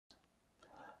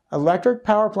Electric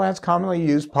power plants commonly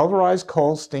use pulverized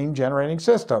coal steam generating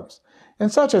systems. In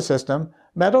such a system,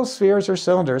 metal spheres or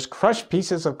cylinders crush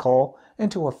pieces of coal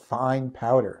into a fine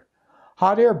powder.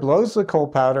 Hot air blows the coal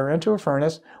powder into a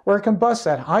furnace where it combusts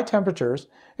at high temperatures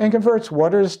and converts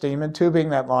water to steam in tubing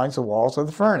that lines the walls of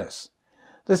the furnace.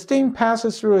 The steam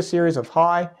passes through a series of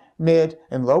high, mid,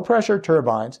 and low-pressure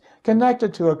turbines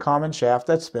connected to a common shaft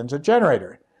that spins a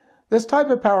generator. This type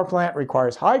of power plant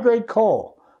requires high-grade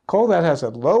coal that has a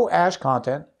low ash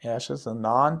content. Ash is a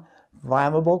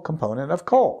non-flammable component of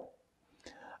coal.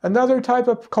 Another type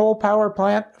of coal power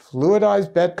plant,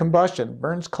 fluidized bed combustion,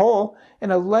 burns coal in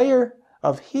a layer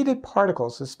of heated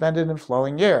particles suspended in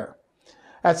flowing air.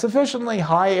 At sufficiently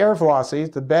high air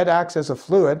velocities, the bed acts as a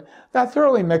fluid that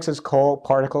thoroughly mixes coal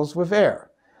particles with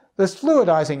air. This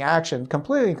fluidizing action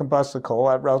completely combusts the coal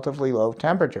at relatively low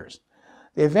temperatures.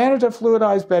 The advantage of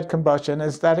fluidized bed combustion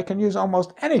is that it can use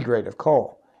almost any grade of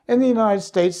coal. In the United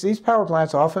States, these power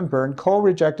plants often burn coal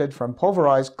rejected from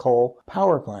pulverized coal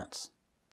power plants.